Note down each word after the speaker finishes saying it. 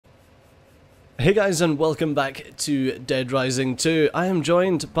Hey guys, and welcome back to Dead Rising 2. I am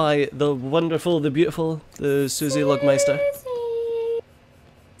joined by the wonderful, the beautiful, the Suzy Lugmeister.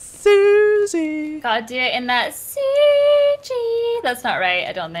 Suzy! Gotta do it in that CG. That's not right,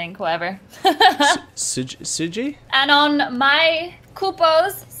 I don't think, whatever. Suji? And on my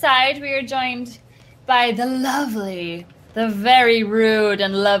Kupo's side, we are joined by the lovely, the very rude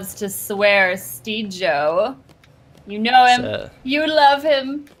and loves to swear Steejo. You know him, you love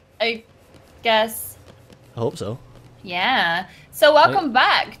him, I guess. I hope so. Yeah. So welcome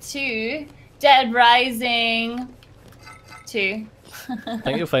back to Dead Rising 2. I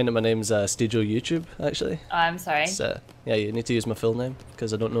think you'll find that my name's Steejo YouTube, actually. Oh, I'm sorry. Yeah, you need to use my full name,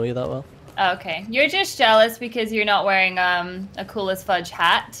 because I don't know you that well. Okay. You're just jealous because you're not wearing a cool as fudge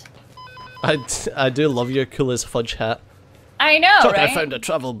hat. I do love your cool as fudge hat. I know, Chuck, right? I found a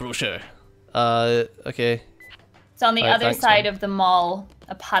travel brochure. Okay. It's on the other side of the mall,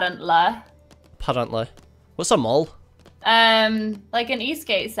 apparently. Apparently. What's a mall? Like an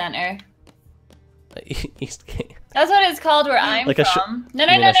Eastgate Centre. Eastgate. That's what it's called where I'm like from. No,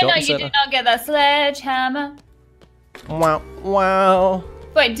 you do not get that sledgehammer. Wow, wow.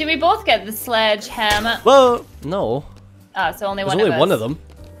 Wait, do we both get the sledgehammer? Well, no. Oh, so only There's one only of us. one of them.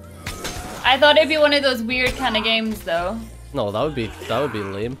 I thought it'd be one of those weird kind of games, though. No, that would be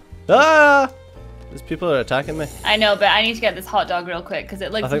lame. Ah! These people are attacking me. I know, but I need to get this hot dog real quick because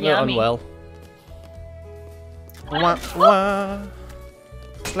it looks yummy. I think they're unwell. Wah, wah.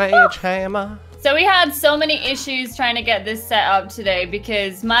 Sledgehammer. So we had so many issues trying to get this set up today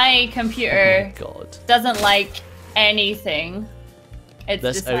because my computer doesn't like anything. It's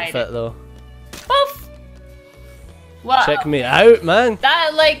this decided. Outfit though. Poof! Wow. Check me out, man.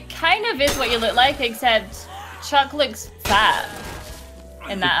 That like kind of is what you look like, except Chuck looks fat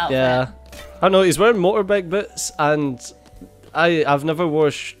in that outfit. Yeah. I know he's wearing motorbike boots, and I've never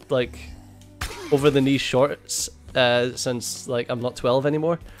wore like over the knee shorts since like I'm not 12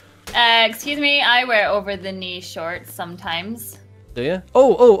 anymore. Excuse me, I wear over the knee shorts sometimes. Do you?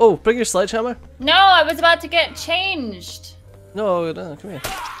 Oh! Bring your sledgehammer. No, I was about to get changed. No, come here.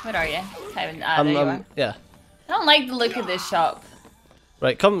 What are you? There you are. Yeah. I don't like the look of this shop.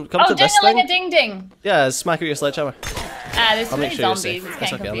 Right, come to this thing. Oh, ding a ding ding. Yeah, smack with your sledgehammer. Ah, there's too many zombies. It's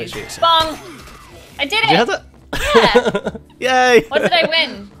getting confused. Bong! I did it! Did you hit it? Yeah! Yay! What did I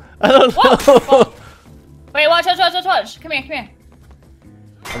win? I don't know. Whoa. Wait, watch. Come here.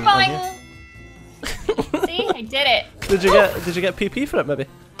 Boing! See? I did it. Did you get PP for it, maybe?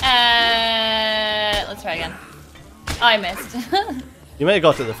 Let's try again. Oh, I missed. You may have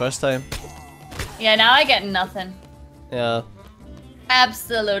got it the first time. Yeah, now I get nothing. Yeah.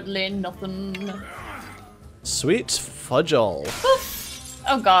 Absolutely nothing. Sweet fudgeall.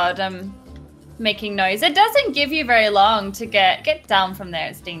 Oh god, I'm making noise. It doesn't give you very long to get down from there,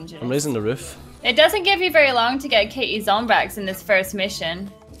 it's dangerous. I'm raising the roof. It doesn't give you very long to get Katie Zombrax in this first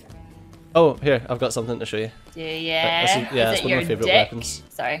mission. Oh, here, I've got something to show you. Yeah. That's one of my favourite weapons.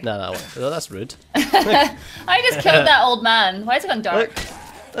 Sorry. No, that's rude. I just killed that old man. Why is it gone dark?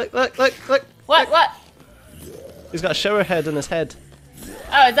 Look. What? He's got a shower head on his head.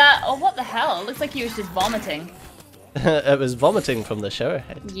 Oh, is that? Oh, what the hell? It looks like he was just vomiting. It was vomiting from the shower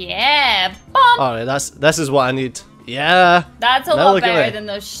head. Yeah. Bomb. Alright, this is what I need. Yeah. That's a lot better than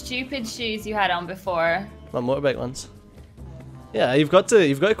those stupid shoes you had on before. My motorbike ones. Yeah, you've got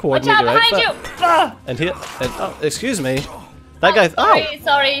to coordinate your outfit. Watch out behind you! And here, oh, excuse me. That guy.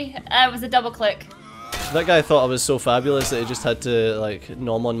 Sorry. It was a double click. That guy thought I was so fabulous that he just had to like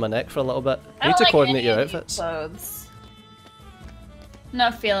nom on my neck for a little bit. You need to coordinate your outfits. Clothes.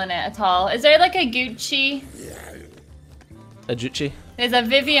 Not feeling it at all. Is there like a Gucci? A Gucci? There's a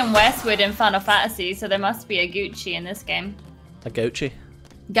Vivienne Westwood in Final Fantasy, so there must be a Gucci in this game. A Gucci?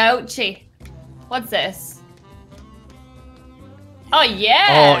 Gucci. What's this? Oh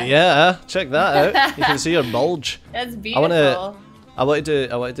yeah! Oh yeah! Check that out. You can see your bulge. That's beautiful. I want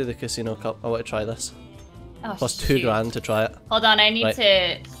to do the casino cup. I want to try this. Oh, Plus $2 grand to try it. Hold on, I need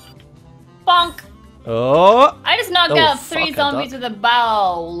to. Bonk. Oh! I just knocked out 3 zombies with a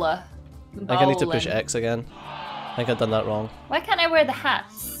bowl. I think I need to push X again. I think I've done that wrong. Why can't I wear the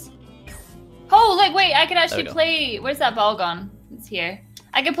hats? Oh, look, wait, I can actually play. Where's that ball gone? It's here.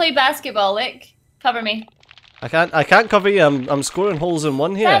 I can play basketball, look. Cover me. I can't cover you. I'm scoring holes in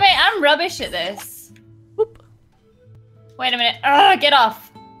one here. Damn it, I'm rubbish at this. Whoop. Wait a minute. Ugh, get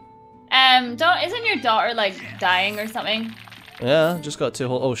off. Isn't your daughter like dying or something? Yeah, just got 2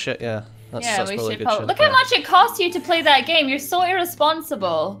 holes. Oh shit, yeah. That's probably a good shit. Look how much it costs you to play that game. You're so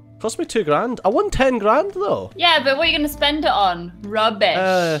irresponsible. Cost me $2 grand. I won 10 grand though. Yeah, but what are you gonna spend it on?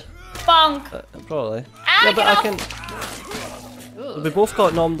 Rubbish. Bonk. Probably. Ah, yeah, but get off. Ooh, Ooh. We both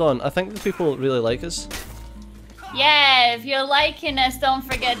got nommed on. I think the people really like us. Yeah, if you're liking us, don't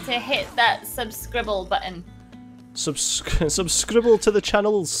forget to hit that subscribble button. Subscribble to the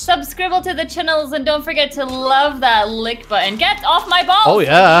channels. Subscribble to the channels and don't forget to love that lick button. Get off my balls! Oh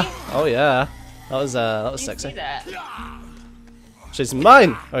yeah. Oh yeah. That was sexy. See that? She's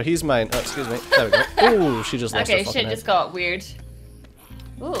mine! Or he's mine. Oh, excuse me. There we go. Ooh, she just lost her Okay, fucking shit head. just got weird.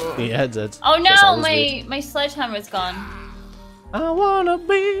 Ooh. Yeah, it did. Oh That's no, always weird. my sledgehammer's gone. I wanna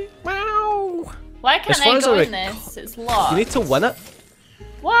be. Wow. Why can't As far I as go I in this? It's locked. You need to win it.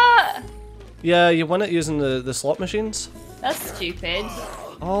 What? Yeah, you win it using the slot machines. That's stupid.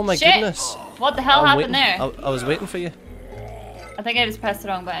 Oh my Shit. goodness. What the hell happened there? I was waiting for you. I think I just pressed the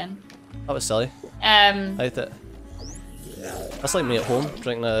wrong button. That was silly. I hate it. That's like me at home,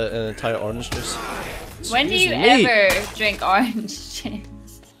 drinking an entire orange juice. When do you Excuse me. ever drink orange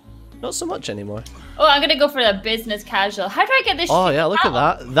juice? Not so much anymore. Oh, I'm gonna go for the business casual. How do I get this Oh shit yeah, look at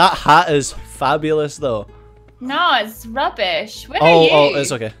out? that. That hat is fabulous though. No, it's rubbish. Where are you? Oh,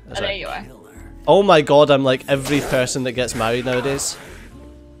 it's okay. It's Oh, there right. you are. Oh my god, I'm like every person that gets married nowadays.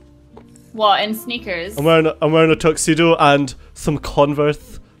 What, in sneakers? I'm wearing a tuxedo and some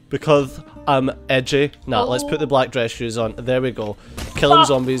Converse because I'm edgy. Nah, let's put the black dress shoes on. There we go. Killing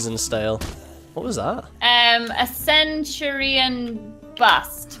zombies in style. What was that? A centurion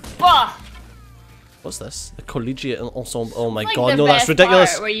bust. Bah! What's this? A collegiate ensemble. Oh my Like god, the no, that's best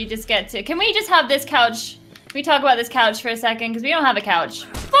ridiculous. part where you just get to. Can we just have this couch? Can we talk about this couch for a second? Because we don't have a couch.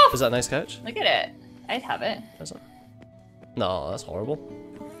 Woof! Is that a nice couch? Look at it. I'd have it. Is it? No, that's horrible.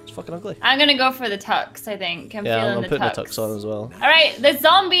 It's fucking ugly. I'm gonna go for the tux, I think. I'm Yeah, feeling I'm the putting tux. the tux on as well. Alright, the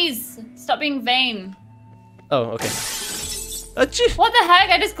zombies! Stop being vain. Oh, okay. Achoo! What the heck?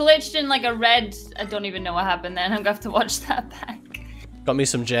 I just glitched in like a red. I don't even know what happened then. I'm gonna have to watch that back. Got me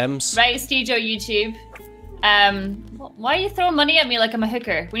some gems. Right, Stejo YouTube. Why are you throwing money at me like I'm a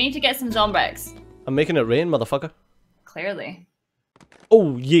hooker? We need to get some Zombrex. I'm making it rain, motherfucker. Clearly.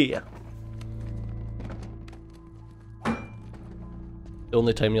 Oh, yeah. The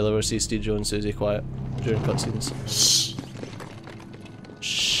only time you'll ever see Steve Joe and Suzy quiet during cutscenes. Shh.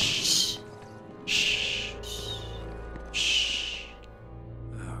 Shh. Shh. Shh.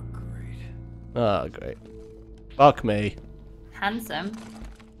 Oh, great. Ah, great. Fuck me. Handsome.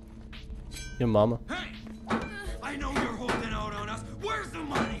 Your mama. Hey! I know you're holding out on us. Where's the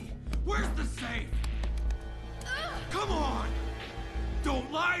money? Where's the safe? Come on!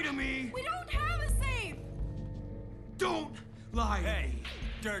 Don't lie to me! We don't have a safe! Don't lie! Hey,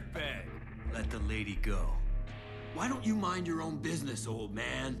 dirtbag. Let the lady go. Why don't you mind your own business, old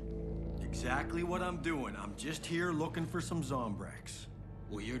man? Exactly what I'm doing. I'm just here looking for some Zombrex.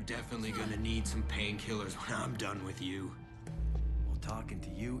 Well, you're definitely gonna need some painkillers when I'm done with you. Well, talking to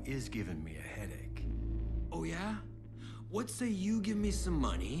you is giving me a headache. Oh, yeah? What say you give me some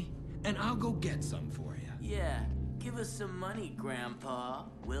money, and I'll go get some for you? Yeah, give us some money, Grandpa.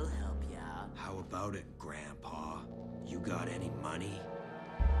 We'll help you out. How about it, Grandpa? You got any money?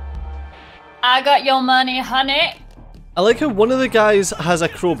 I got your money, honey. I like how one of the guys has a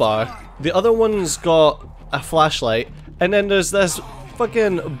crowbar, the other one's got a flashlight, and then there's this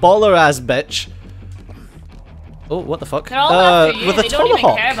fucking baller ass bitch. Oh, what the fuck? They're all after you. With a They don't even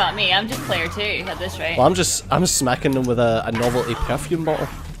tomahawk. care about me. I'm just player 2 at this rate. Well, I'm smacking them with a novelty perfume bottle.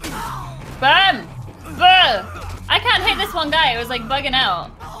 Bam! Buh! I can't hit this one guy. It was like bugging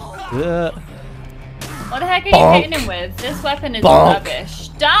out. Yeah. What the heck are you Bonk. hitting him with? This weapon is Bonk. rubbish.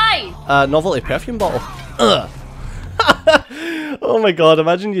 Die! Novelty perfume bottle. Ugh. Oh my god,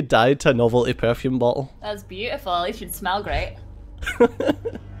 imagine you died to a novelty perfume bottle. That's beautiful. At least you'd smell great.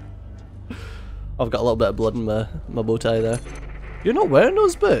 I've got a little bit of blood in my bow tie there. You're not wearing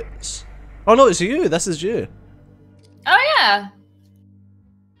those boots. Oh no, it's you. This is you. Oh yeah.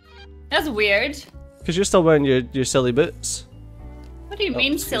 That's weird. Because you're still wearing your silly boots. What do you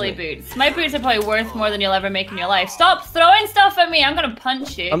mean, excuse silly me. boots? My boots are probably worth more than you'll ever make in your life. Stop throwing stuff at me. I'm gonna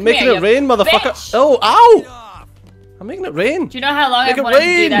punch you. I'm Come making here, it you rain, motherfucker. bitch. Oh, ow! I'm making it rain. Do you know how long Make I've it wanted to do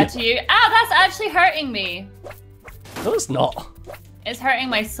rain. that to you? Ow, that's actually hurting me. No, it's not. It's hurting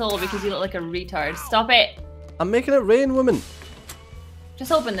my soul because you look like a retard. Stop it. I'm making it rain, woman.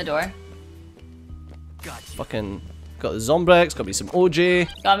 Just open the door. Fucking got the Zombrex, got me some OJ.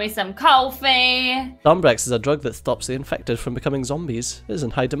 Got me some coffee. Zombrex is a drug that stops the infected from becoming zombies. It is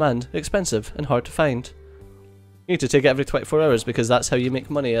in high demand, expensive, and hard to find. You need to take it every 24 hours because that's how you make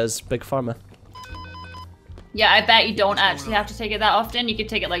money as Big Pharma. Yeah, I bet you don't actually have to take it that often. You could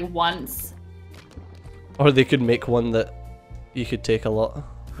take it like once. Or they could make one that you could take a lot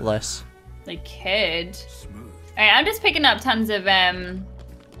less. They could. Alright, I'm just picking up tons of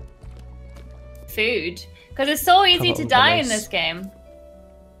food. Because Because it's so easy Come to on, die in nice. this game.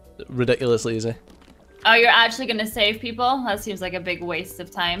 Ridiculously easy. Oh, you're actually gonna save people? That seems like a big waste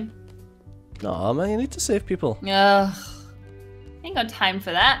of time. No, man, you need to save people. Ugh. Ain't got time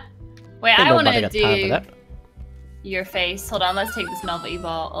for that. Wait, Ain't I want nobody to got time for do that. your face. Hold on, let's take this novelty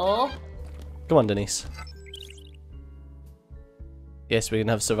bottle. Come on, Denise. Yes, we can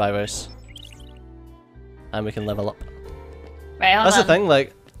have survivors. And we can level up. Right, hold That's on. the thing,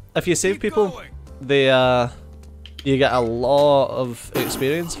 like, if you save people, they, you get a lot of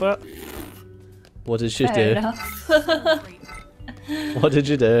experience for it. What did you Fair do? enough. What did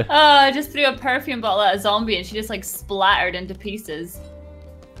you do? Oh, I just threw a perfume bottle at a zombie and she just like splattered into pieces.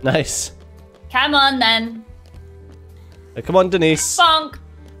 Nice. Come on then. Hey, come on, Denise. Bonk.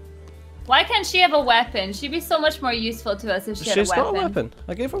 Why can't she have a weapon? She'd be so much more useful to us if she had a She's weapon. got a weapon.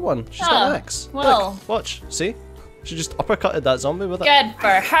 I gave her one. She's got an Oh, axe. well. Look, watch. See? She just uppercutted that zombie with it. Good for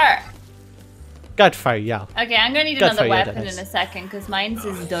her. Good for you. Okay, I'm gonna need Good for another you, weapon Dennis. in a second because mine's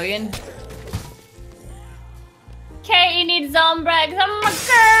is dying. Okay, you need Zombrex.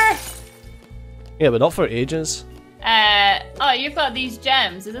 Yeah, but not for ages. Oh, you've got these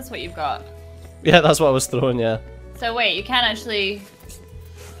gems. Is this what you've got? Yeah, that's what I was throwing, yeah. So wait, you can't actually...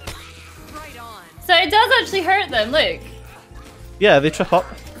 So it does actually hurt them, look. Yeah, they trip up.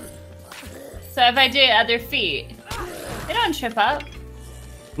 So if I do it at their feet, they don't trip up.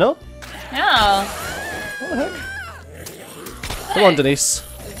 No? No. What the heck? Come on, Denise.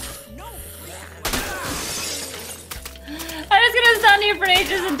 I'm just gonna stand here for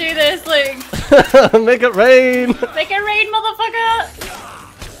ages and do this, like... Make it rain! Make it rain, motherfucker!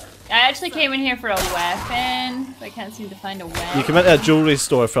 I actually came in here for a weapon, but I can't seem to find a weapon. You come into a jewelry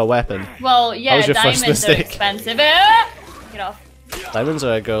store for a weapon. Well, yeah, was your first diamonds are mistake. expensive. Ah! Get off. Diamonds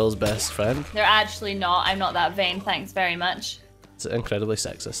are a girl's best friend. They're actually not. I'm not that vain, thanks very much. It's incredibly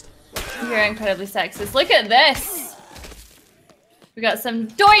sexist. You're incredibly sexist. Look at this! We got some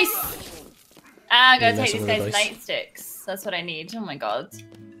dice! Ah, I'm gonna Yeah, take these some of guys' the dice. nightsticks. That's what I need. Oh my god.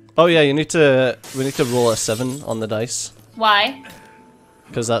 Oh yeah, we need to roll a 7 on the dice. Why?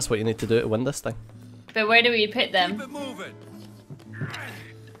 Because that's what you need to do to win this thing. But where do we put them? Keep it moving.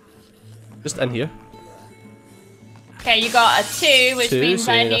 Just in here. Okay, you got a 2, which 2, means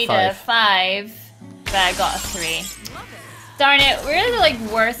so you I need a need 5. a 5. But I got a 3. Darn it, we're the like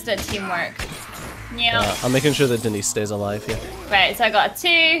worst at teamwork. Yeah. I'm making sure that Denise stays alive here. Right, so I got a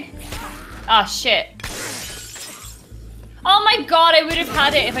 2. Oh shit. Oh my god, I would have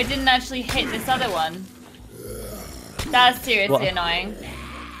had it if I didn't actually hit this other one. That's seriously What? annoying.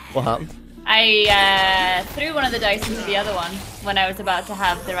 What happened? I threw one of the dice into the other one when I was about to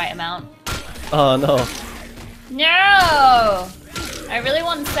have the right amount. Oh no. No! I really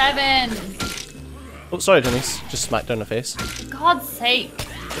want 7. Oh, sorry, Denise. Just smacked her in the face. God's sake.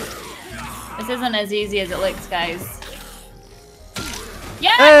 This isn't as easy as it looks, guys.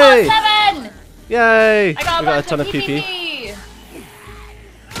 Yeah, Hey! I got 7! Yay! I got We got a bunch ton of of PP. PPP.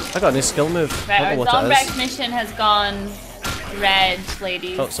 I got a new skill move. I Right, don't know our what it Zombrex is. mission has gone red,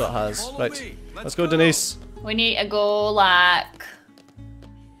 ladies. Oh, so it has. Right. Let's go, Denise. We need a Golak.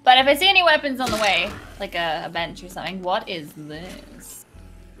 But if I see any weapons on the way, like a bench or something, what is this?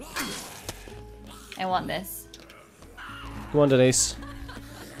 I want this. Come on, Denise.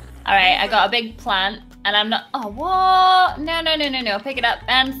 Alright, I got a big plant, and I'm not- Oh, what? No, no, no, no, no. Pick it up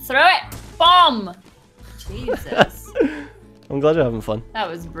and throw it! Bomb! Jesus. I'm glad you're having fun. That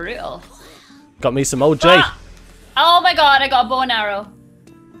was brutal. Got me some OJ. Ah! Oh my god, I got a bow and arrow.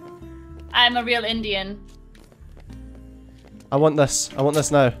 I'm a real Indian. I want this. I want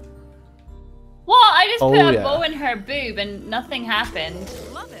this now. What? I just Oh, put a yeah. bow in her boob and nothing happened.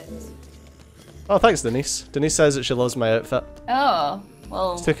 Oh, thanks, Denise. Denise says that she loves my outfit. Oh,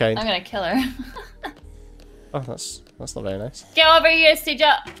 well, It's too kind. I'm gonna kill her. Oh, that's not very nice. Get over here, Stitch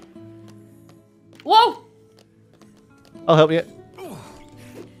up. Whoa! I'll help you.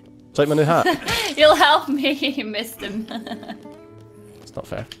 It's like my new hat. You'll help me. You missed him. It's not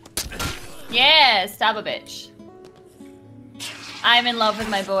fair. Yeah, stab a bitch. I'm in love with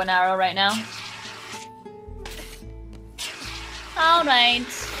my bow and arrow right now. Alright.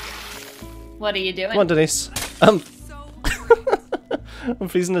 What are you doing? Come on, Denise. I'm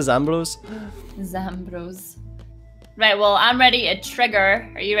freezing the Zambros. Zambros. Right, well, I'm ready to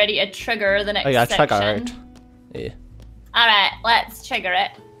trigger. Are you ready to trigger the next Oh yeah, section? triggered. Yeah. Alright, let's trigger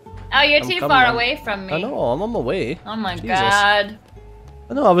it. Oh, you're I'm too coming far on. away from me. I know, I'm on my way. Oh my Jesus. god.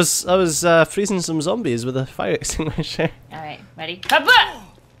 I know, I was freezing some zombies with a fire extinguisher. Alright, ready? Kabah!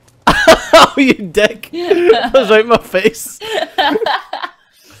 Oh, you dick! That was right in my face. That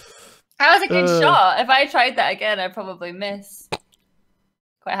was a good shot. If I tried that again, I'd probably miss.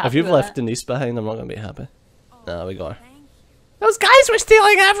 Quite happy If you've with left that. Denise behind, I'm not gonna be happy. There we go. Those guys were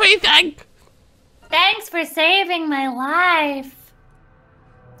stealing everything! Thanks for saving my life.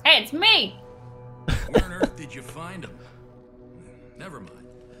 Hey, it's me. Where on earth did you find him? Never mind.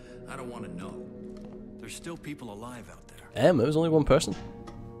 I don't want to know. There's still people alive out there. It was only one person.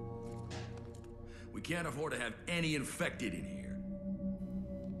 We can't afford to have any infected in here.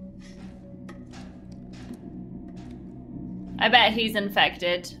 I bet he's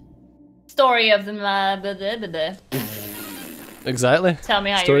infected. Story of the blah, blah, blah. Exactly. Tell me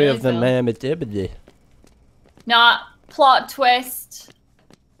how Story you of the really feel. man. Not plot twist.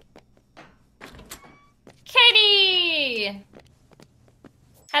 Katie!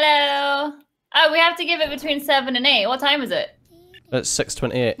 Hello. Oh, we have to give it between 7 and 8. What time is it? It's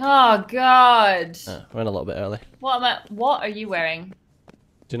 6:28. Oh God. We're in a little bit early. What are you wearing?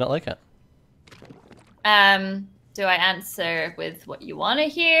 Do you not like it? Do I answer with what you want to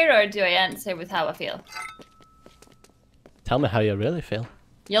hear, or do I answer with how I feel? Tell me how you really feel.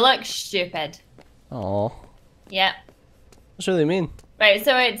 You look stupid. Oh. Yep. What's really mean? Right,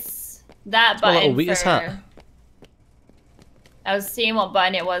 so it's that my little button Wheatus for... hat. I was seeing what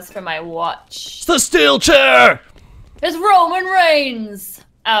button it was for my watch. It's the steel chair! It's Roman Reigns!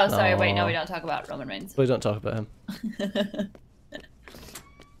 Oh, sorry, wait, no, Aw. we don't talk about Roman Reigns. Please don't talk about him.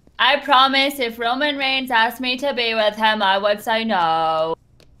 I promise if Roman Reigns asked me to be with him, I would say no.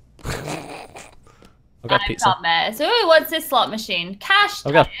 I've got a pizza. Promise. Ooh, what's this slot machine? Cash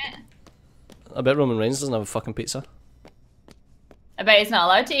I've got- diet. I bet Roman Reigns doesn't have a fucking pizza. I bet he's not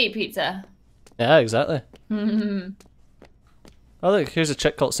allowed to eat pizza. Yeah, exactly. Oh look, here's a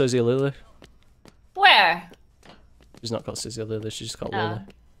chick called Suzy Lu. Where? She's not called Suzy Lu, she's just called Oh. Lulu.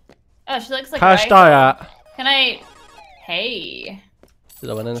 Oh, she looks like Cash a diet! Can I... Hey. Did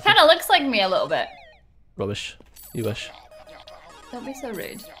I win anything? Kind of looks like me a little bit. Rubbish. You wish. Don't be so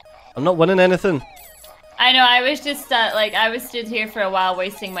rude. I'm not winning anything. I know, I was just, like, I was stood here for a while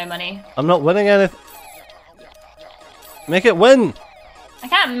wasting my money. I'm not winning anything. Make it win! I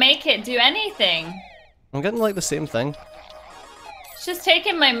can't make it do anything. I'm getting like the same thing. It's just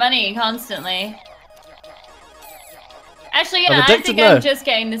taking my money constantly. Actually, I'm yeah, I addicted think now. I'm just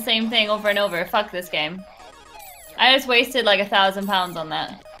getting the same thing over and over. Fuck this game. I just wasted like £1,000 on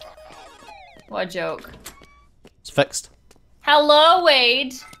that. What a joke. It's fixed. Hello,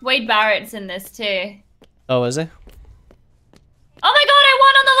 Wade. Wade Barrett's in this too. Oh, is he? Oh my god, I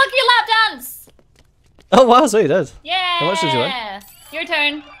won on the Lucky Lap Dance! Oh wow, so you did. Yeah! How much did you win? Your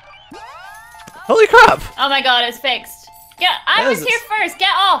turn. Holy crap! Oh my god, it's fixed. I was Yes, here first,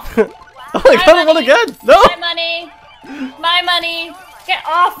 get off! Oh my god, I won money. again! No! My money! My money! Get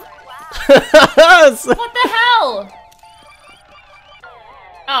off! Yes! What the hell?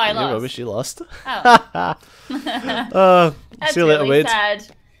 Oh, I You lost. rubbish, you lost. Oh. That's See you later, really Wade. sad.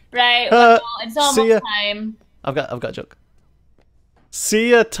 Right, well, it's see ya. almost time. I've got a joke.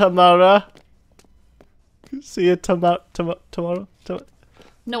 See ya tomorrow. See ya tomorrow.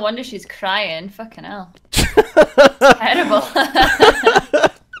 No wonder she's crying. Fucking hell. Terrible.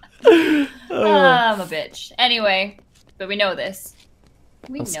 I'm a bitch. Anyway, but we know this.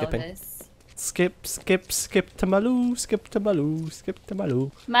 We know skipping. this. Skip to Maloo, skip to Maloo, skip to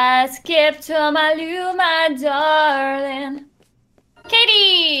Maloo. My skip to my Lou, my darling.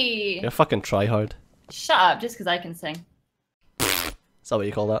 Katie! You're a fucking tryhard. Shut up, just because I can sing. Is that what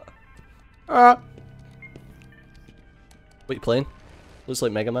you call that? What you playing? Looks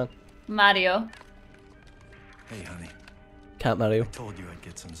like Mega Man. Mario. Hey, honey. Cat Mario. Told you I'd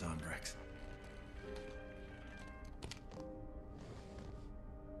get some Zombrex.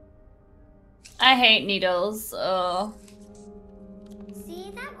 I hate needles. Oh.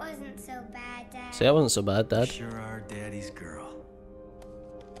 See, that wasn't so bad, Dad. See, that wasn't so bad, You Dad. sure are Daddy's girl.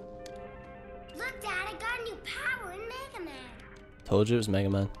 Look, Dad, I got a new power in Mega Man. Told you it was Mega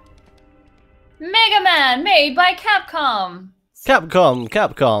Man. Mega Man, made by Capcom. Capcom.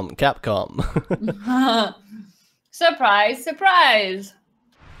 Surprise, surprise.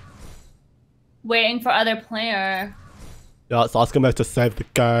 Waiting for other player. Yeah, it's asking me to save the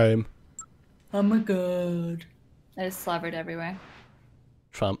game. Oh my god. I just slobbered everywhere.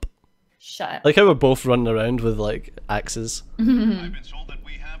 Tramp. Shut up. Like how we're both running around with like axes. I've been told that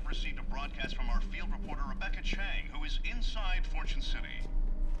we have received a broadcast from our field reporter Rebecca Chang, who is inside Fortune City.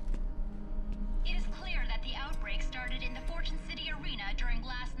 It is clear that the outbreak started in the Fortune City arena during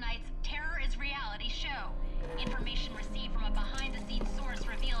last night's Terror is Reality show. Information received from a behind-the-scenes source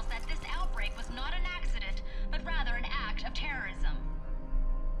reveals that this outbreak was not an accident, but rather an act of terrorism.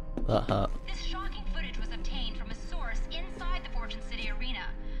 That hat. This shocking footage was obtained from a source inside the Fortune City arena,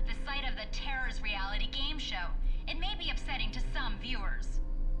 the site of the Terror is Reality game show. It may be upsetting to some viewers.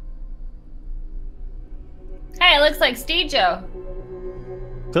 Hey, it looks like Steejo.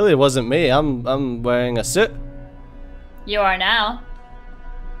 Clearly it wasn't me. I'm wearing a suit. You are now.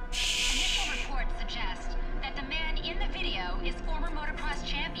 Initial reports suggest that the man in the video is former motocross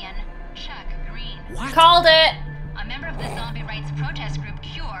champion Chuck Greene. What? Called it. A member of the zombie rights protest group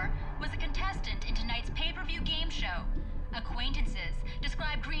Cure was a contestant in tonight's pay-per-view game show. Acquaintances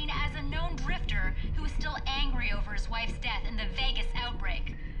describe Greene as a known drifter who is still angry over his wife's death in the Vegas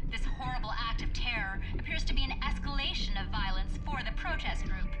outbreak. This horrible act of terror appears to be an escalation of violence for the protest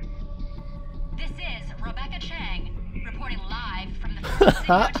group. This is Rebecca Chang reporting live from the Fortune City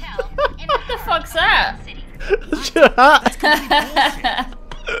Hotel in What the fuck's that? City.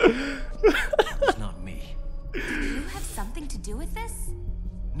 It's not me. You have something to do with this?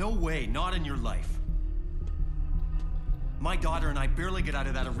 No way, not in your life. My daughter and I barely get out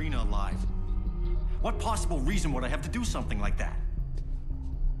of that arena alive. What possible reason would I have to do something like that?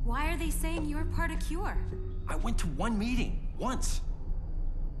 Why are they saying you're part of Cure? I went to one meeting, once.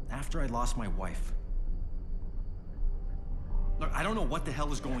 After I lost my wife. Look, I don't know what the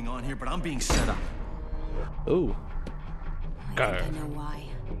hell is going on here, but I'm being set up. Ooh. I think I know why.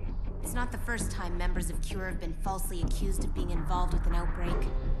 It's not the first time members of Cure have been falsely accused of being involved with an outbreak.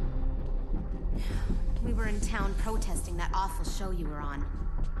 We were in town protesting that awful show you were on.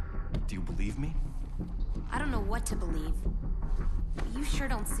 Do you believe me? I don't know what to believe. But you sure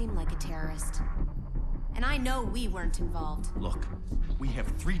don't seem like a terrorist. And I know we weren't involved. Look, we have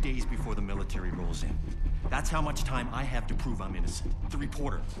 3 days before the military rolls in. That's how much time I have to prove I'm innocent. The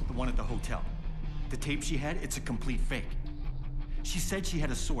reporter, the one at the hotel. The tape she had, it's a complete fake. She said she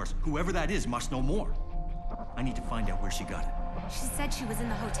had a source. Whoever that is must know more. I need to find out where she got it. She said she was in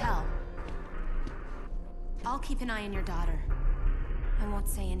the hotel. I'll keep an eye on your daughter. I won't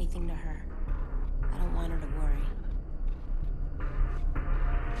say anything to her. I don't want her to worry.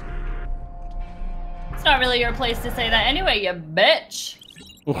 It's not really your place to say that anyway, you bitch.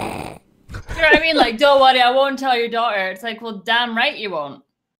 You know what I mean? Like, don't worry, I won't tell your daughter. It's like, well, damn right you won't.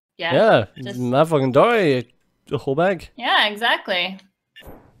 Yeah. Yeah, my fucking daughter, the whole bag. Yeah, exactly.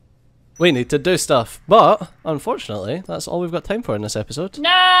 We need to do stuff, but unfortunately, that's all we've got time for in this episode. No!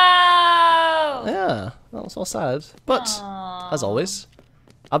 Yeah, that was all sad. But Aww. as always,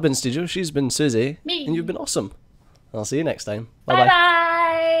 I've been Studio, she's been Suzy, Me. and you've been awesome. I'll see you next time.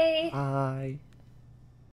 Bye-bye. Bye.